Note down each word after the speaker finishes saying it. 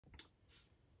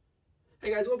Hey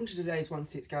guys, welcome to today's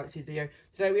 1/6 Galaxies video.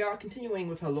 Today we are continuing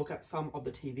with a look at some of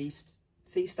the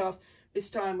TVC stuff. This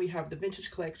time we have the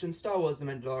Vintage Collection Star Wars The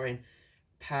Mandalorian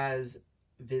Paz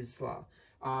Vizsla.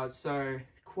 So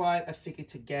quite a figure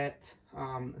to get,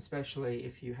 especially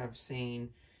if you have seen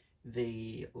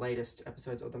the latest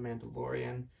episodes of The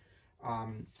Mandalorian.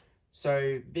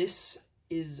 So this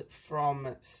is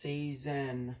from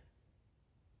season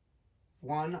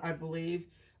 1, I believe.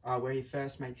 Where he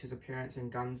first makes his appearance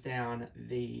and guns down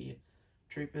the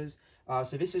troopers.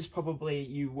 So this is probably,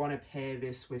 you want to pair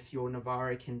this with your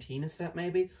Navarro Cantina set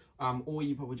maybe, or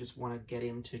you probably just want to get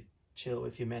him to chill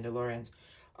with your Mandalorians.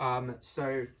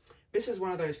 So this is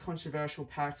one of those controversial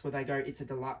packs where they go, it's a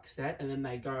deluxe set, and then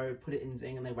they go put it in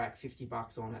Zing and they whack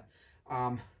 $50 on it.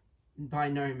 By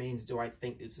no means do I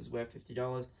think this is worth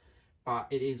 $50, but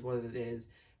it is what it is,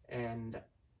 and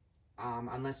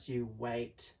unless you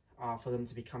wait for them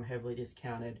to become heavily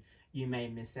discounted, you may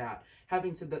miss out.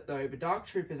 Having said that though, the Dark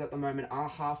Troopers at the moment are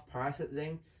half price at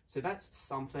Zing, so that's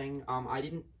something. I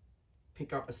didn't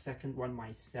pick up a second one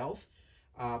myself,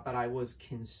 but I was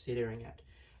considering it.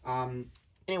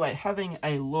 Anyway, having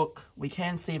a look, we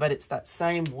can see that it's that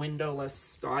same windowless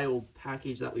style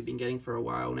package that we've been getting for a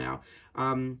while now.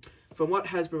 From what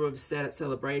Hasbro have said at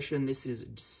Celebration, this is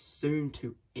soon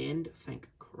to end, thank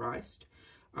Christ,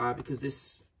 because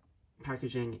this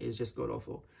packaging is just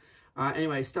god-awful.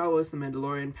 Anyway, Star Wars The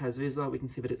Mandalorian Paz Vizsla, we can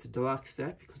see that it's a deluxe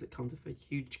set because it comes with a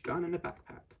huge gun and a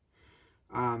backpack.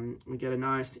 We get a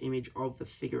nice image of the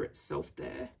figure itself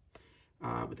there,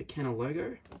 with the Kenner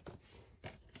logo.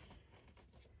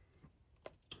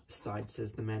 Side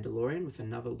says The Mandalorian with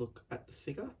another look at the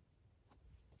figure.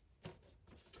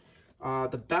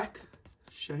 The back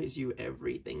shows you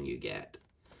everything you get.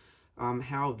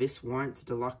 How this warrants a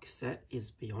deluxe set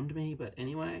is beyond me, but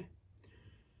anyway.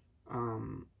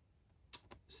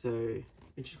 So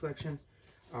Vintage Collection,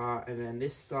 and then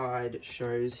this side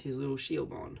shows his little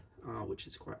shield on, which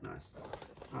is quite nice.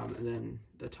 And then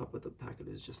the top of the packet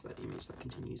is just that image that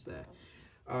continues there.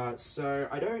 So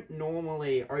I don't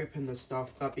normally open the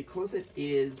stuff, but because it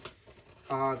is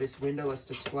this windowless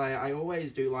display, I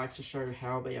always do like to show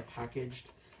how they are packaged,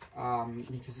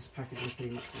 because this packaging is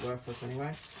pretty much worthless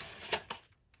anyway.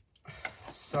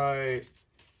 So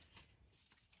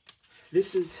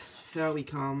this is how he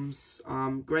comes.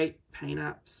 Great paint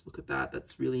apps, look at that,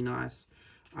 that's really nice.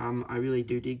 I really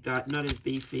do dig that. Not as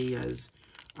beefy as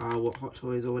what Hot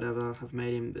Toys or whatever have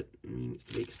made him, but I mean, it's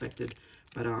to be expected.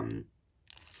 But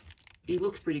he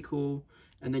looks pretty cool,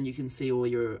 and then you can see all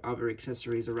your other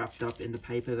accessories are wrapped up in the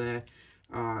paper there,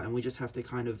 and we just have to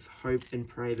kind of hope and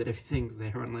pray that everything's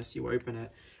there unless you open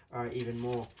it even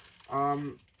more.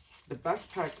 The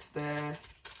backpack's there.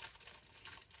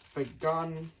 The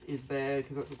gun is there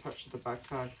because that's attached to the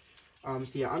backpack.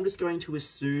 So yeah, I'm just going to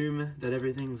assume that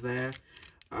everything's there,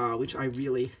 which I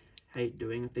really hate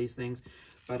doing with these things,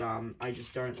 but I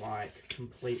just don't like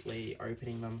completely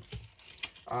opening them.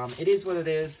 It is what it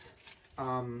is.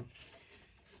 But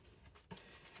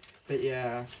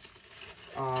yeah,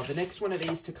 the next one of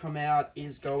these to come out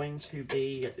is going to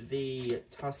be the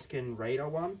Tusken Raider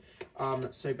one.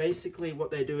 So basically what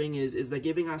they're doing is they're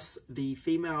giving us the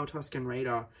female Tusken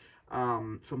Raider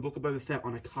from Book of Boba Fett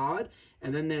on a card,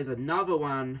 and then there's another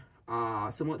one,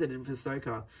 similar to what they did with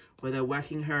Ahsoka, where they're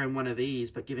whacking her in one of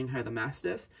these, but giving her the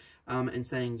Mastiff, and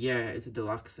saying, yeah, it's a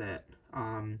deluxe set.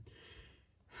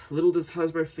 Little does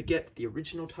Hasbro forget the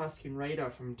original Tusken Raider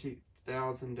from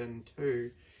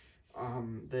 2002,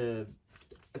 the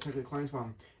Attack of the Clones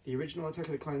one. The original Attack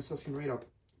of the Clones Tusken Raider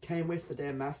came with the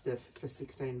damn Mastiff for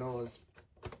 $16.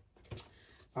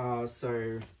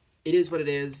 So it is what it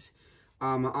is.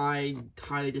 I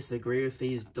highly disagree with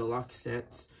these deluxe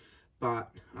sets,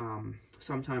 but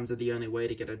sometimes they're the only way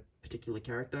to get a particular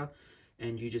character,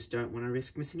 and you just don't want to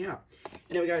risk missing out.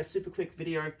 Anyway guys, super quick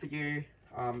video for you.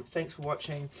 Thanks for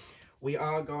watching. We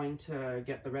are going to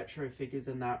get the retro figures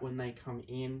and that when they come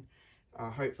in.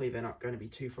 Hopefully they're not going to be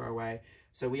too far away.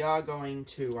 So we are going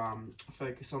to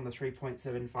focus on the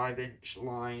 3.75 inch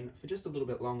line for just a little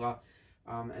bit longer.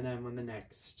 And then when the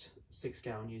next 6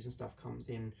 scale news and stuff comes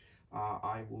in,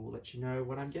 I will let you know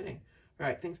what I'm getting.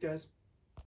 Alright, thanks guys.